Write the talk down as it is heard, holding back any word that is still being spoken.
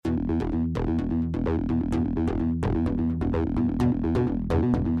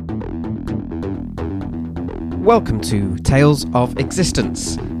Welcome to Tales of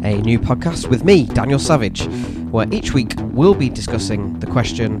Existence, a new podcast with me, Daniel Savage, where each week we'll be discussing the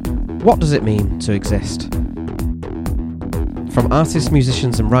question, what does it mean to exist? From artists,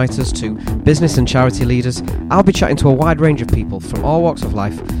 musicians and writers to business and charity leaders, I'll be chatting to a wide range of people from all walks of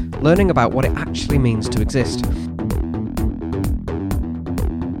life, learning about what it actually means to exist.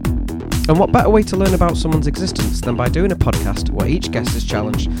 And what better way to learn about someone's existence than by doing a podcast where each guest is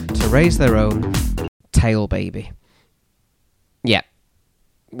challenged to raise their own tail baby. Yeah,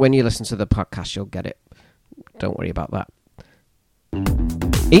 when you listen to the podcast you'll get it. Don't worry about that.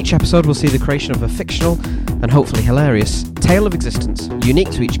 Each episode will see the creation of a fictional and hopefully hilarious tale of existence unique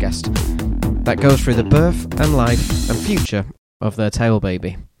to each guest that goes through the birth and life and future of their tail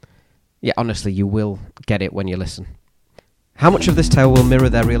baby. Yeah, honestly, you will get it when you listen. How much of this tale will mirror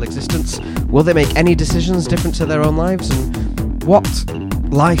their real existence? Will they make any decisions different to their own lives? And what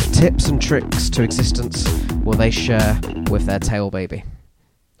life tips and tricks to existence will they share with their tail baby?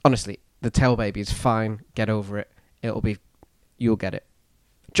 Honestly, the tail baby is fine. Get over it. You'll get it.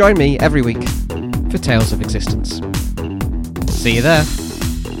 Join me every week for Tales of Existence. See you there.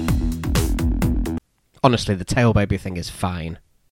 Honestly, the tail baby thing is fine.